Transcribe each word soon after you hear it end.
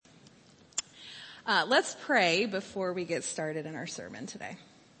Let's pray before we get started in our sermon today.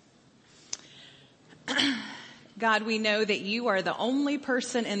 God, we know that you are the only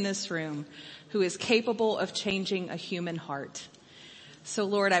person in this room who is capable of changing a human heart. So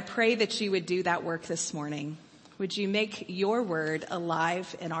Lord, I pray that you would do that work this morning. Would you make your word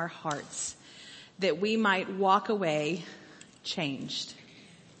alive in our hearts, that we might walk away changed?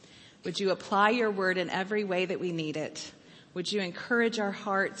 Would you apply your word in every way that we need it? Would you encourage our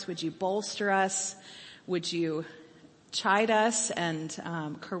hearts? Would you bolster us? Would you chide us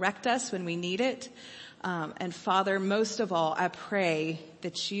and correct us when we need it? And Father, most of all, I pray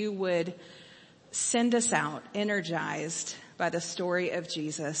that you would send us out energized by the story of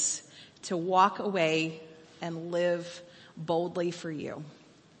Jesus to walk away and live boldly for you.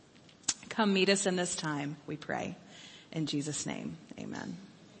 Come meet us in this time, we pray. In Jesus' name, amen.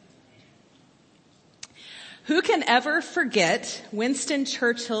 Who can ever forget Winston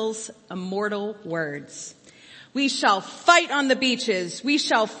Churchill's immortal words? We shall fight on the beaches. We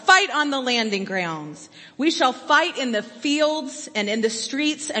shall fight on the landing grounds. We shall fight in the fields and in the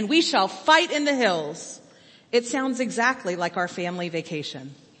streets, and we shall fight in the hills. It sounds exactly like our family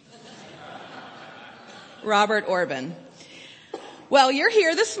vacation. Robert Orban. Well, you're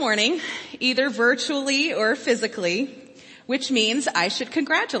here this morning, either virtually or physically, which means I should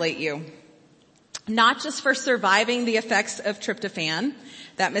congratulate you. Not just for surviving the effects of tryptophan,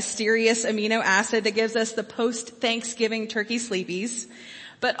 that mysterious amino acid that gives us the post-Thanksgiving turkey sleepies,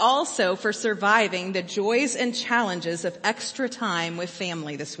 but also for surviving the joys and challenges of extra time with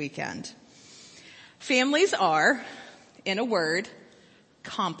family this weekend. Families are, in a word,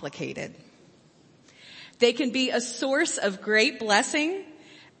 complicated. They can be a source of great blessing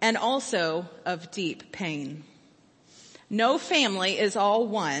and also of deep pain. No family is all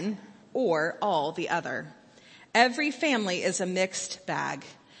one or all the other. Every family is a mixed bag,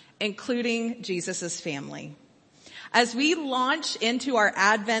 including Jesus' family. As we launch into our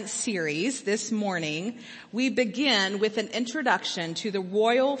Advent series this morning, we begin with an introduction to the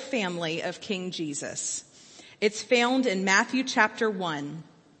royal family of King Jesus. It's found in Matthew chapter 1.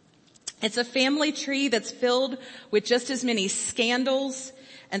 It's a family tree that's filled with just as many scandals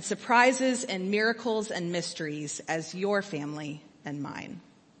and surprises and miracles and mysteries as your family and mine.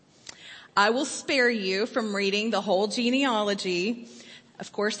 I will spare you from reading the whole genealogy.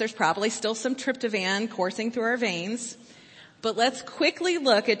 Of course, there's probably still some tryptophan coursing through our veins. But let's quickly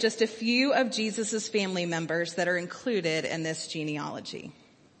look at just a few of Jesus' family members that are included in this genealogy.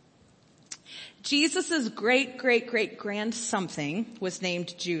 Jesus' great-great-great-grand-something was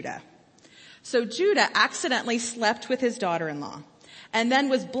named Judah. So Judah accidentally slept with his daughter-in-law and then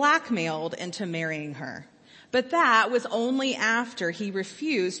was blackmailed into marrying her. But that was only after he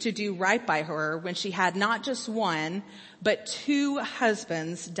refused to do right by her when she had not just one, but two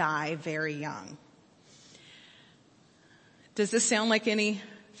husbands die very young. Does this sound like any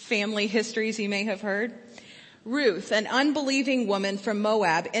family histories you may have heard? Ruth, an unbelieving woman from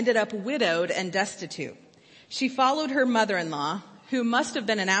Moab, ended up widowed and destitute. She followed her mother-in-law, who must have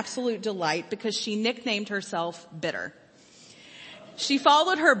been an absolute delight because she nicknamed herself Bitter. She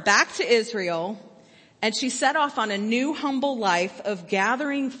followed her back to Israel, and she set off on a new humble life of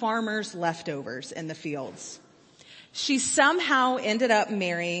gathering farmers' leftovers in the fields. She somehow ended up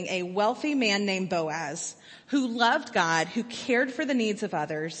marrying a wealthy man named Boaz, who loved God, who cared for the needs of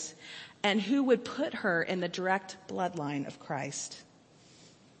others, and who would put her in the direct bloodline of Christ.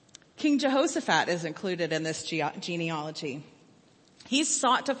 King Jehoshaphat is included in this genealogy. He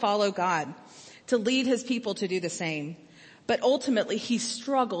sought to follow God, to lead his people to do the same, but ultimately he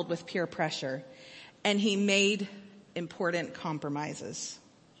struggled with peer pressure. And he made important compromises.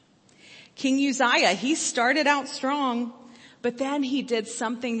 King Uzziah, he started out strong, but then he did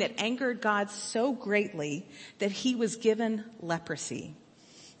something that angered God so greatly that he was given leprosy.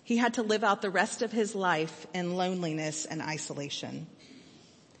 He had to live out the rest of his life in loneliness and isolation.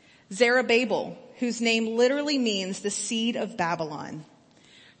 Zerubbabel, whose name literally means the seed of Babylon,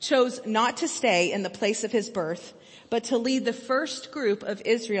 chose not to stay in the place of his birth, but to lead the first group of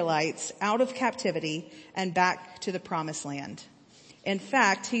Israelites out of captivity and back to the promised land. In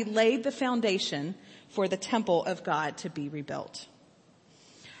fact, he laid the foundation for the temple of God to be rebuilt.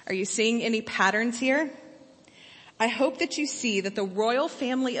 Are you seeing any patterns here? I hope that you see that the royal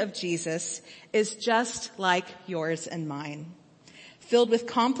family of Jesus is just like yours and mine, filled with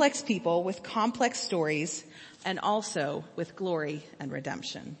complex people, with complex stories, and also with glory and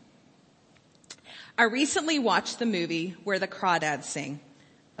redemption. I recently watched the movie Where the Crawdads Sing,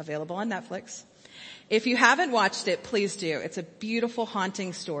 available on Netflix. If you haven't watched it, please do. It's a beautiful,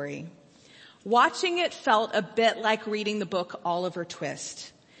 haunting story. Watching it felt a bit like reading the book Oliver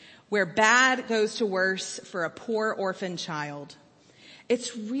Twist, where bad goes to worse for a poor orphan child.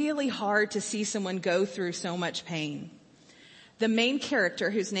 It's really hard to see someone go through so much pain. The main character,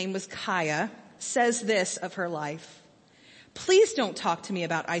 whose name was Kaya, says this of her life: "Please don't talk to me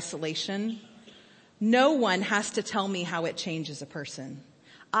about isolation. No one has to tell me how it changes a person.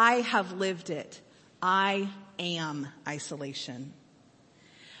 I have lived it. I am isolation."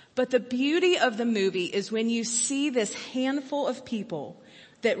 But the beauty of the movie is when you see this handful of people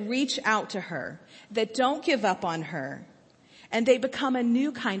that reach out to her, that don't give up on her, and they become a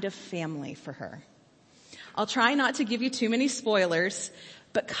new kind of family for her. I'll try not to give you too many spoilers,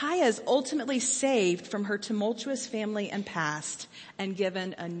 but Kaya is ultimately saved from her tumultuous family and past and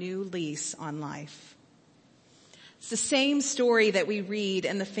given a new lease on life. It's the same story that we read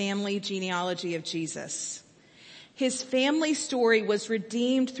in the family genealogy of Jesus. His family story was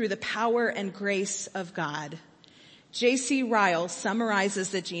redeemed through the power and grace of God. J.C. Ryle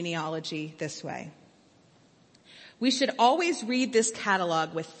summarizes the genealogy this way: "We should always read this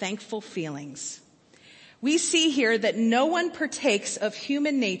catalog with thankful feelings. We see here that no one who partakes of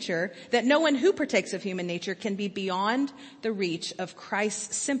human nature can be beyond the reach of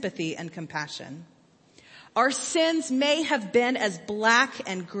Christ's sympathy and compassion. Our sins may have been as black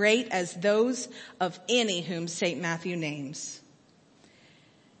and great as those of any whom St. Matthew names,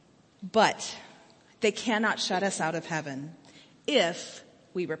 but they cannot shut us out of heaven if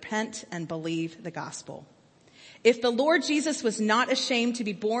we repent and believe the gospel. If the Lord Jesus was not ashamed to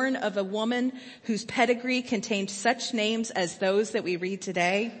be born of a woman whose pedigree contained such names as those that we read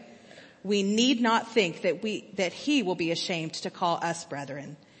today, we need not think that he will be ashamed to call us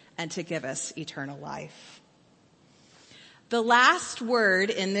brethren and to give us eternal life." The last word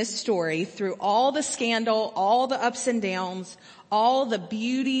in this story, through all the scandal, all the ups and downs, all the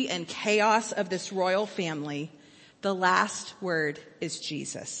beauty and chaos of this royal family, the last word is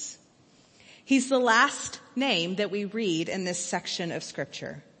Jesus. He's the last name that we read in this section of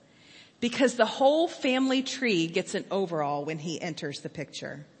Scripture, because the whole family tree gets an overall when he enters the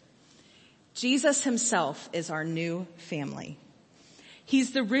picture. Jesus himself is our new family.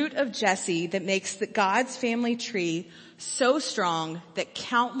 He's the root of Jesse that makes God's family tree so strong that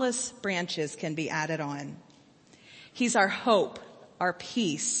countless branches can be added on. He's our hope, our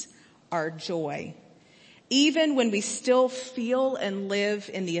peace, our joy, even when we still feel and live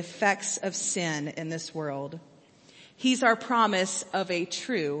in the effects of sin in this world. He's our promise of a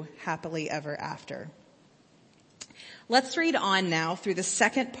true happily ever after. Let's read on now through the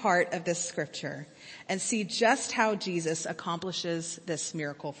second part of this scripture and see just how Jesus accomplishes this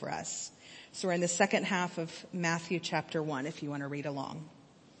miracle for us. So we're in the second half of Matthew chapter 1, if you want to read along.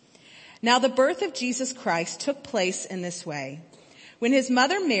 "Now the birth of Jesus Christ took place in this way. When his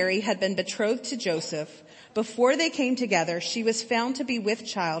mother Mary had been betrothed to Joseph, before they came together, she was found to be with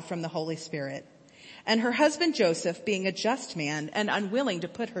child from the Holy Spirit. And her husband Joseph, being a just man and unwilling to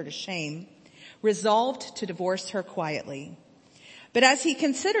put her to shame, resolved to divorce her quietly. But as he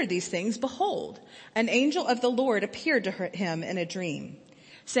considered these things, behold, an angel of the Lord appeared to him in a dream,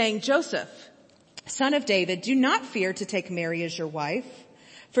 saying, 'Joseph, son of David, do not fear to take Mary as your wife,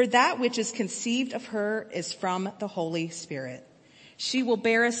 for that which is conceived of her is from the Holy Spirit. She will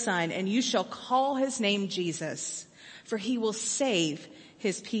bear a son, and you shall call his name Jesus, for he will save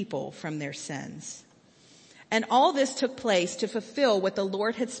his people from their sins.' And all this took place to fulfill what the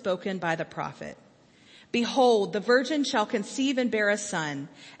Lord had spoken by the prophet. 'Behold, the virgin shall conceive and bear a son,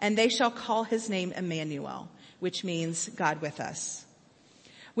 and they shall call his name Emmanuel,' which means God with us.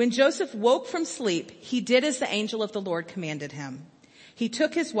 When Joseph woke from sleep, he did as the angel of the Lord commanded him. He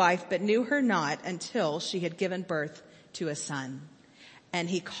took his wife, but knew her not until she had given birth to a son, and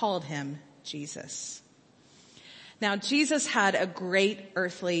he called him Jesus." Now, Jesus had a great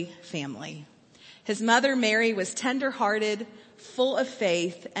earthly family. His mother Mary was tender-hearted, full of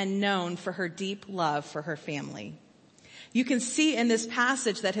faith, and known for her deep love for her family. You can see in this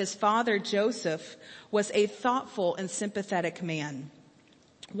passage that his father Joseph was a thoughtful and sympathetic man,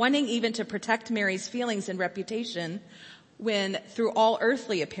 wanting even to protect Mary's feelings and reputation when, through all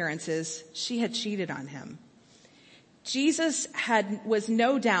earthly appearances, she had cheated on him. Jesus was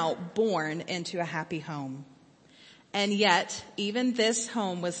no doubt born into a happy home. And yet, even this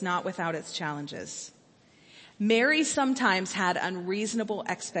home was not without its challenges. Mary sometimes had unreasonable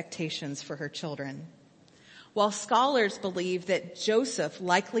expectations for her children, while scholars believe that Joseph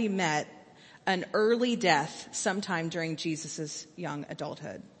likely met an early death sometime during Jesus' young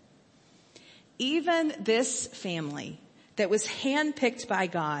adulthood. Even this family that was handpicked by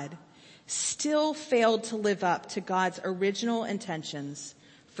God still failed to live up to God's original intentions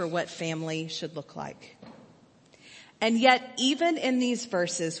for what family should look like. And yet, even in these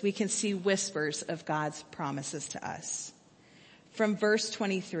verses, we can see whispers of God's promises to us. From verse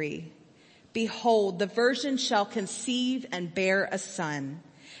 23, behold, the virgin shall conceive and bear a son,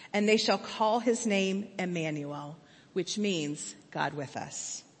 and they shall call his name Emmanuel, which means God with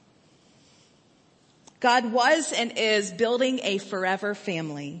us. God was and is building a forever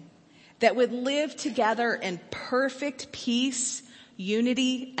family that would live together in perfect peace,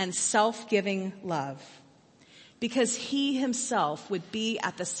 unity, and self-giving love, because he himself would be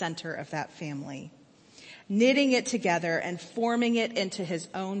at the center of that family, knitting it together and forming it into his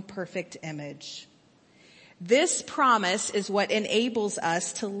own perfect image. This promise is what enables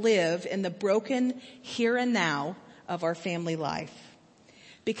us to live in the broken here and now of our family life,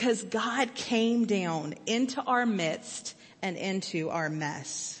 because God came down into our midst and into our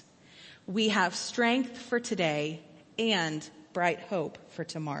mess. We have strength for today and bright hope for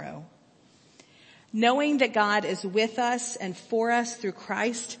tomorrow. Knowing that God is with us and for us through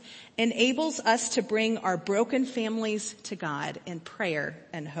Christ enables us to bring our broken families to God in prayer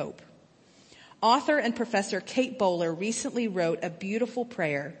and hope. Author and professor Kate Bowler recently wrote a beautiful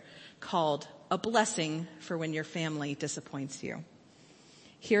prayer called A Blessing for When Your Family Disappoints You.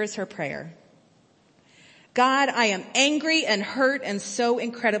 Here is her prayer. God, I am angry and hurt and so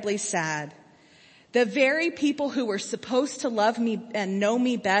incredibly sad. The very people who were supposed to love me and know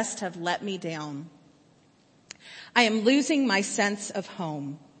me best have let me down. I am losing my sense of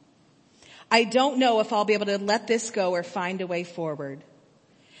home. I don't know if I'll be able to let this go or find a way forward.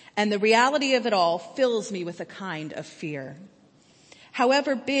 And the reality of it all fills me with a kind of fear.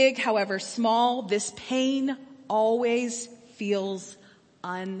 However big, however small, this pain always feels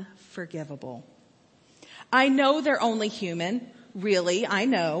unforgivable. I know they're only human. Really, I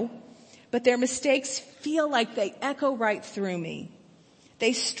know. But their mistakes feel like they echo right through me.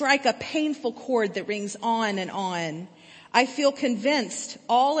 They strike a painful chord that rings on and on. I feel convinced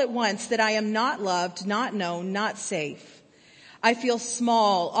all at once that I am not loved, not known, not safe. I feel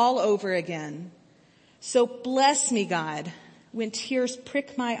small all over again. So bless me, God, when tears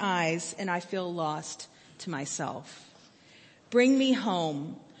prick my eyes and I feel lost to myself. Bring me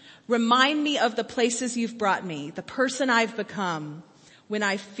home. Remind me of the places you've brought me, the person I've become, when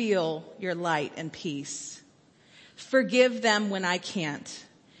I feel your light and peace. Forgive them when I can't,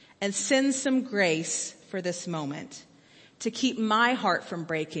 and send some grace for this moment to keep my heart from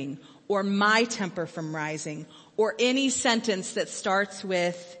breaking or my temper from rising or any sentence that starts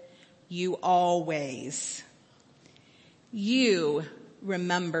with, you always. You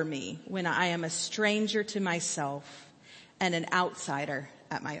remember me when I am a stranger to myself and an outsider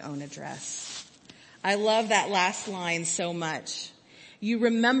at my own address. I love that last line so much. You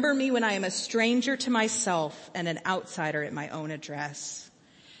remember me when I am a stranger to myself and an outsider at my own address.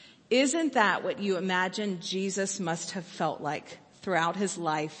 Isn't that what you imagine Jesus must have felt like throughout his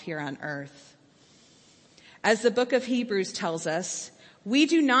life here on earth? As the book of Hebrews tells us, we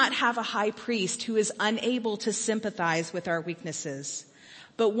do not have a high priest who is unable to sympathize with our weaknesses,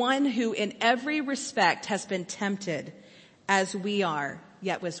 but one who in every respect has been tempted as we are,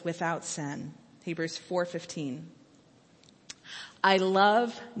 yet was without sin. Hebrews 4:15. I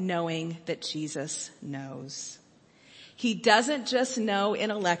love knowing that Jesus knows. He doesn't just know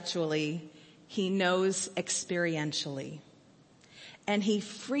intellectually, he knows experientially. And he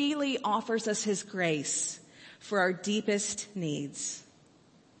freely offers us his grace for our deepest needs.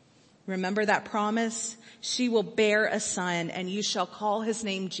 Remember that promise? She will bear a son, and you shall call his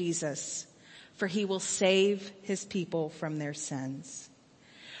name Jesus, for he will save his people from their sins.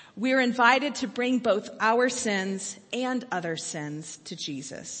 We're invited to bring both our sins and other sins to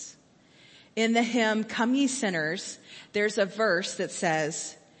Jesus. In the hymn, Come Ye Sinners, there's a verse that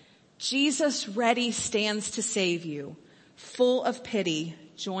says, Jesus ready stands to save you, full of pity,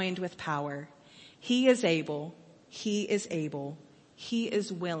 joined with power. He is able, he is able, he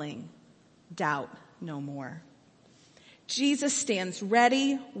is willing, doubt no more. Jesus stands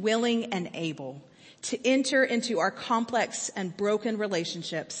ready, willing, and able to enter into our complex and broken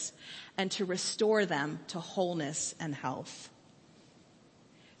relationships and to restore them to wholeness and health.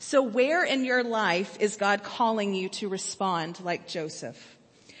 So where in your life is God calling you to respond like Joseph,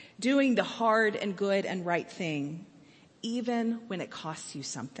 doing the hard and good and right thing, even when it costs you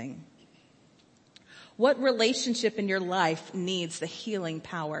something? What relationship in your life needs the healing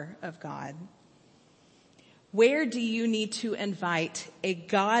power of God? Where do you need to invite a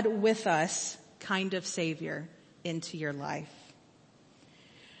God with us kind of Savior into your life?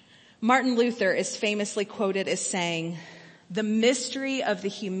 Martin Luther is famously quoted as saying, the mystery of the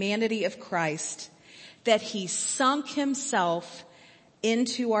humanity of Christ, that he sunk himself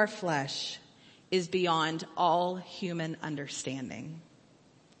into our flesh, is beyond all human understanding.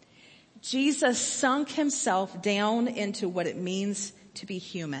 Jesus sunk himself down into what it means to be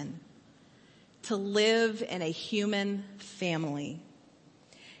human, to live in a human family.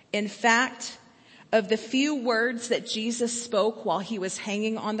 In fact, of the few words that Jesus spoke while he was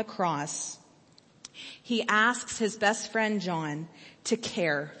hanging on the cross, he asks his best friend John to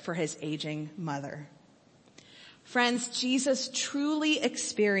care for his aging mother. Friends, Jesus truly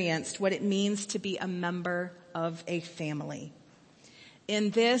experienced what it means to be a member of a family.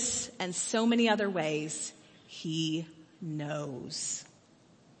 In this and so many other ways, he knows.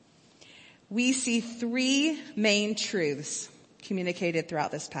 We see three main truths communicated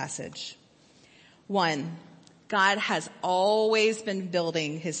throughout this passage. 1, God has always been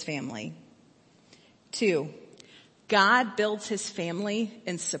building his family. 2, God builds his family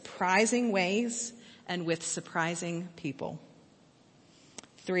in surprising ways and with surprising people.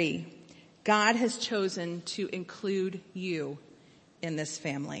 3, God has chosen to include you in this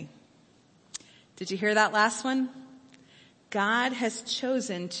family. Did you hear that last one? God has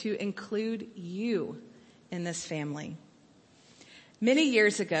chosen to include you in this family. Many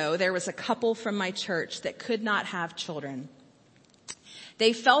years ago, there was a couple from my church that could not have children.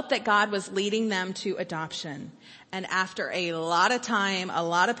 They felt that God was leading them to adoption. And after a lot of time, a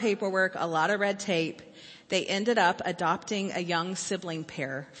lot of paperwork, a lot of red tape, they ended up adopting a young sibling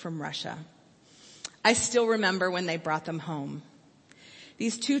pair from Russia. I still remember when they brought them home.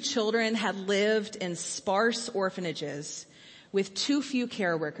 These two children had lived in sparse orphanages with too few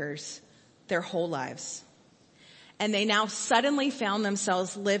care workers their whole lives. And they now suddenly found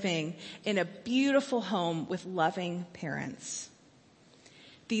themselves living in a beautiful home with loving parents.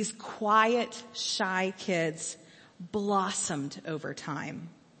 These quiet, shy kids blossomed over time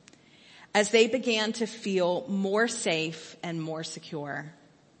as they began to feel more safe and more secure.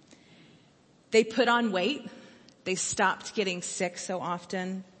 They put on weight. They stopped getting sick so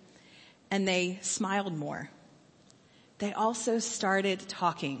often, and they smiled more. They also started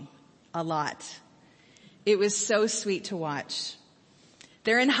talking a lot. It was so sweet to watch.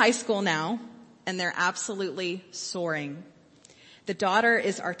 They're in high school now, and they're absolutely soaring. The daughter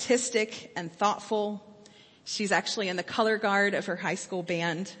is artistic and thoughtful. She's actually in the color guard of her high school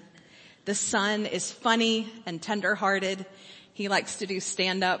band. The son is funny and tender-hearted. He likes to do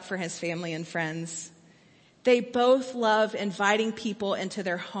stand-up for his family and friends. They both love inviting people into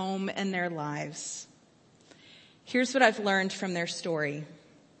their home and their lives. Here's what I've learned from their story.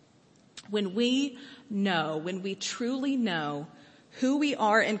 When we truly know who we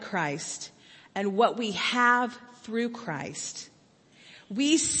are in Christ and what we have through Christ,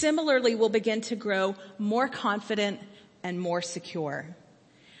 we similarly will begin to grow more confident and more secure.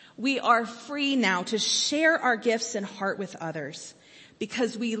 We are free now to share our gifts and heart with others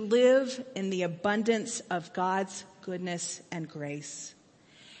because we live in the abundance of God's goodness and grace.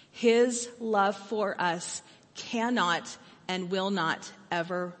 His love for us cannot and will not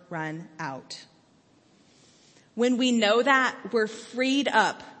ever run out. When we know that, we're freed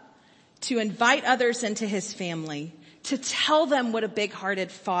up to invite others into his family, to tell them what a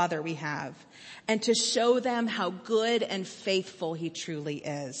big-hearted Father we have, and to show them how good and faithful he truly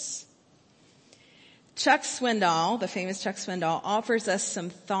is. Chuck Swindoll, the famous Chuck Swindoll, offers us some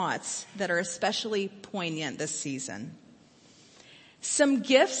thoughts that are especially poignant this season. Some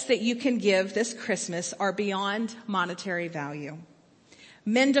gifts that you can give this Christmas are beyond monetary value.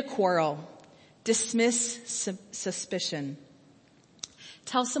 Mend a quarrel. Dismiss suspicion.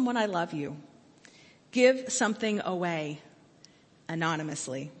 Tell someone I love you. Give something away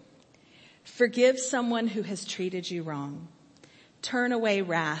anonymously. Forgive someone who has treated you wrong. Turn away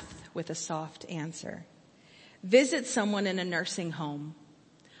wrath with a soft answer. Visit someone in a nursing home.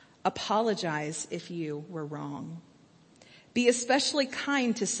 Apologize if you were wrong. Be especially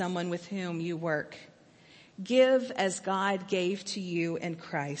kind to someone with whom you work. Give as God gave to you in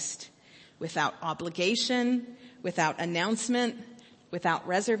Christ, without obligation, without announcement, without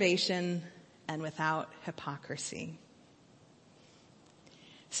reservation, and without hypocrisy.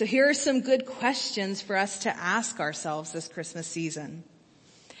 So here are some good questions for us to ask ourselves this Christmas season.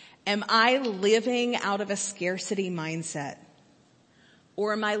 Am I living out of a scarcity mindset?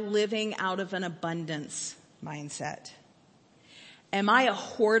 Or am I living out of an abundance mindset? Am I a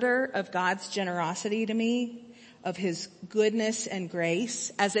hoarder of God's generosity to me, of his goodness and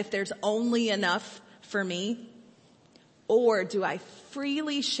grace, as if there's only enough for me? Or do I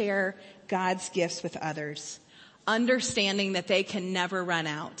freely share God's gifts with others, understanding that they can never run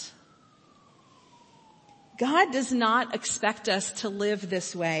out? God does not expect us to live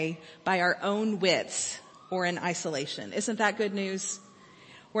this way by our own wits or in isolation. Isn't that good news?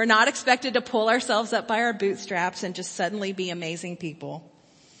 We're not expected to pull ourselves up by our bootstraps and just suddenly be amazing people.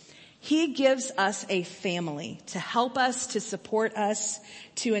 He gives us a family to help us, to support us,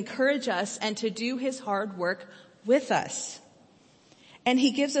 to encourage us, and to do his hard work with us. And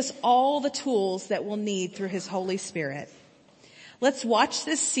he gives us all the tools that we'll need through his Holy Spirit. Let's watch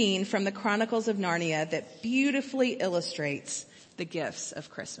this scene from the Chronicles of Narnia that beautifully illustrates the gifts of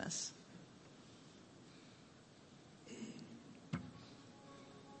Christmas.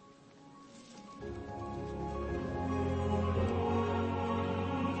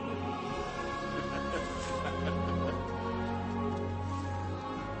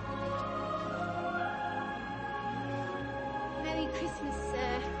 Merry Christmas,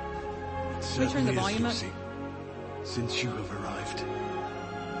 sir. Can we turn the volume up? Since you have arrived.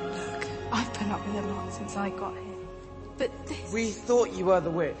 Look, I've put up with a lot since I got here. But this... We thought you were the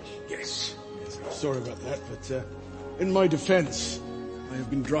witch. Yes, I'm sorry about that, but in my defense, I have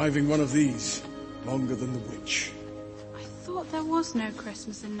been driving one of these longer than the witch. I thought there was no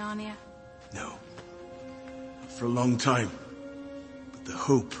Christmas in Narnia. No, not for a long time. But the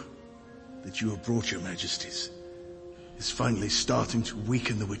hope that you have brought, your majesties, is finally starting to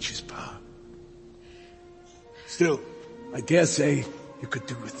weaken the witch's power. Still, I dare say you could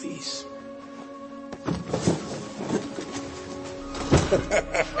do with these.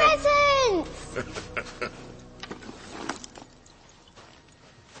 Presents!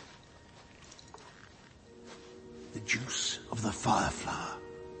 The juice of the fireflower.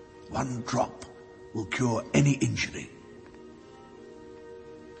 One drop will cure any injury.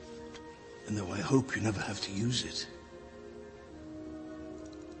 And though I hope you never have to use it.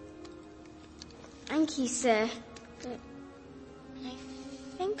 Thank you, sir. But I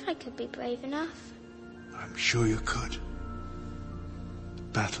think I could be brave enough. I'm sure you could.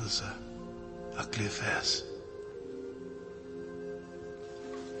 Battles are ugly affairs.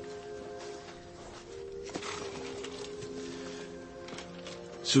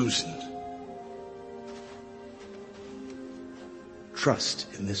 Susan, trust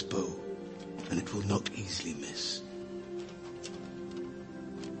in this bow, and it will not easily miss.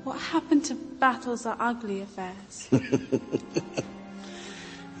 What happened to battles are ugly affairs?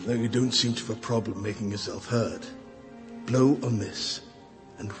 Though you don't seem to have a problem making yourself heard, blow on this,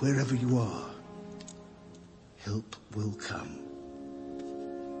 and wherever you are, help will come.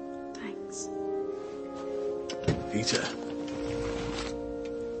 Thanks. Peter,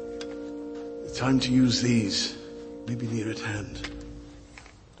 the time to use these may be near at hand.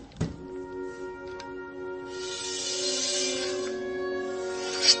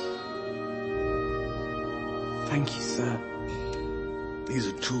 Thank you, sir. These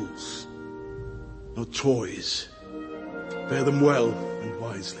are tools, not toys. Bear them well and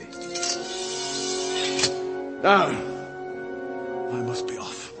wisely. Now, I must be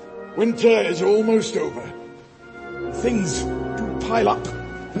off. Winter is almost over. Things do pile up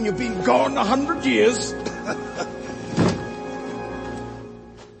when you've been gone 100 years.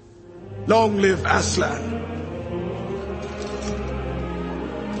 Long live Aslan.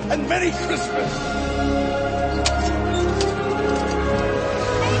 And Merry Christmas.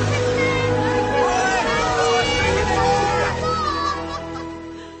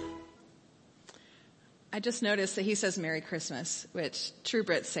 I just noticed that he says Merry Christmas, which true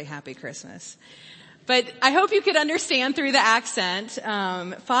Brits say Happy Christmas. But I hope you could understand through the accent,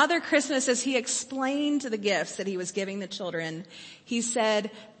 Father Christmas, as he explained the gifts that he was giving the children, he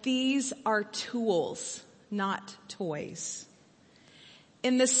said, these are tools, not toys.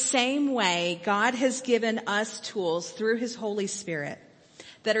 In the same way, God has given us tools through his Holy Spirit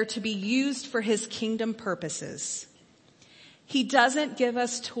that are to be used for his kingdom purposes. He doesn't give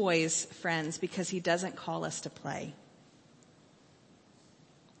us toys, friends, because he doesn't call us to play.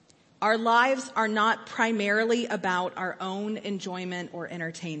 Our lives are not primarily about our own enjoyment or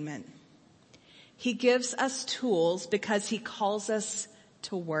entertainment. He gives us tools because he calls us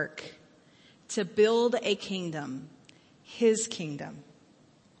to work, to build a kingdom, his kingdom.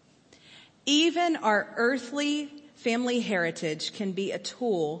 Even our earthly family heritage can be a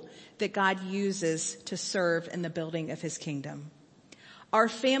tool that God uses to serve in the building of his kingdom. Our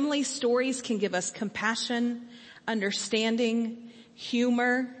family stories can give us compassion, understanding,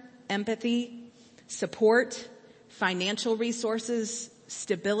 humor, empathy, support, financial resources,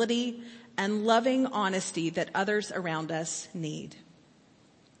 stability, and loving honesty that others around us need.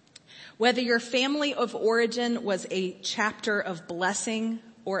 Whether your family of origin was a chapter of blessing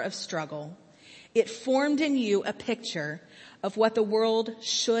or of struggle, it formed in you a picture of what the world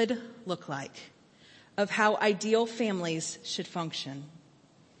should look like, of how ideal families should function.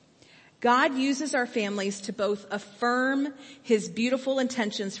 God uses our families to both affirm his beautiful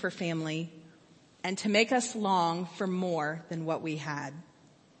intentions for family and to make us long for more than what we had.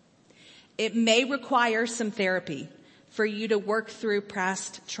 It may require some therapy for you to work through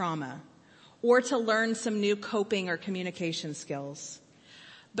past trauma or to learn some new coping or communication skills.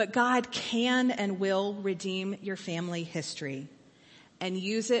 But God can and will redeem your family history and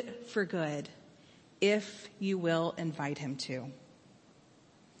use it for good if you will invite him to.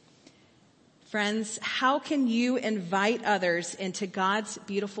 Friends, how can you invite others into God's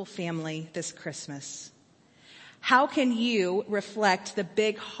beautiful family this Christmas? How can you reflect the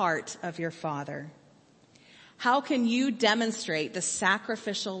big heart of your Father? How can you demonstrate the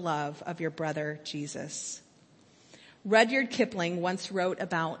sacrificial love of your brother Jesus? Rudyard Kipling once wrote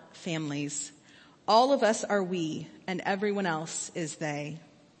about families, "All of us are we, and everyone else is they."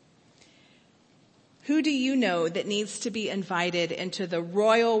 Who do you know that needs to be invited into the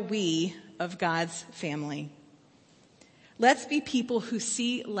royal we of God's family? Let's be people who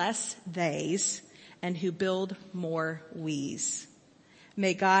see less theys and who build more we's.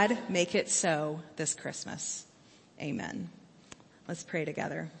 May God make it so this Christmas. Amen. Let's pray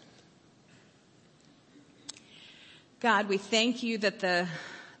together. God, we thank you that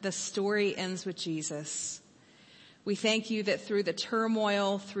the story ends with Jesus. We thank you that through the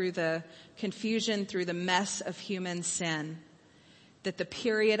turmoil, through the confusion, through the mess of human sin, that the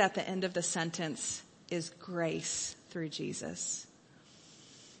period at the end of the sentence is grace through Jesus.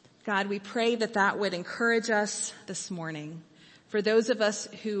 God, we pray that that would encourage us this morning. For those of us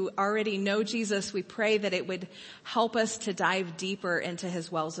who already know Jesus, we pray that it would help us to dive deeper into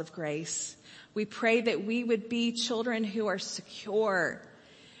his wells of grace. We pray that we would be children who are secure,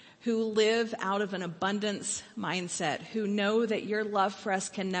 who live out of an abundance mindset, who know that your love for us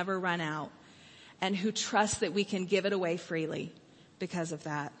can never run out, and who trust that we can give it away freely because of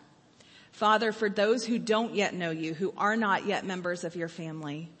that. Father, for those who don't yet know you, who are not yet members of your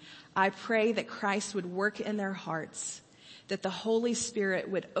family, I pray that Christ would work in their hearts, that the Holy Spirit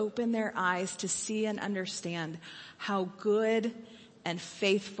would open their eyes to see and understand how good and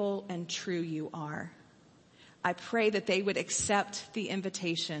faithful and true you are. I pray that they would accept the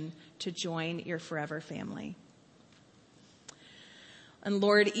invitation to join your forever family. And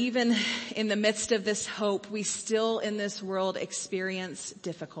Lord, even in the midst of this hope, we still in this world experience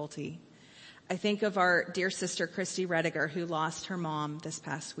difficulty. I think of our dear sister, Christy Rediger, who lost her mom this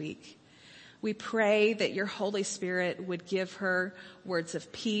past week. We pray that your Holy Spirit would give her words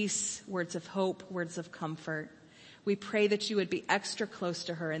of peace, words of hope, words of comfort. We pray that you would be extra close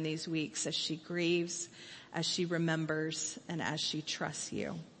to her in these weeks as she grieves, as she remembers, and as she trusts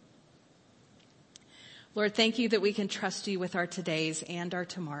you. Lord, thank you that we can trust you with our todays and our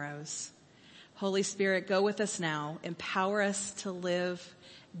tomorrows. Holy Spirit, go with us now. Empower us to live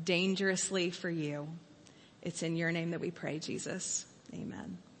dangerously for you. It's in your name that we pray, Jesus.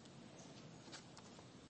 Amen.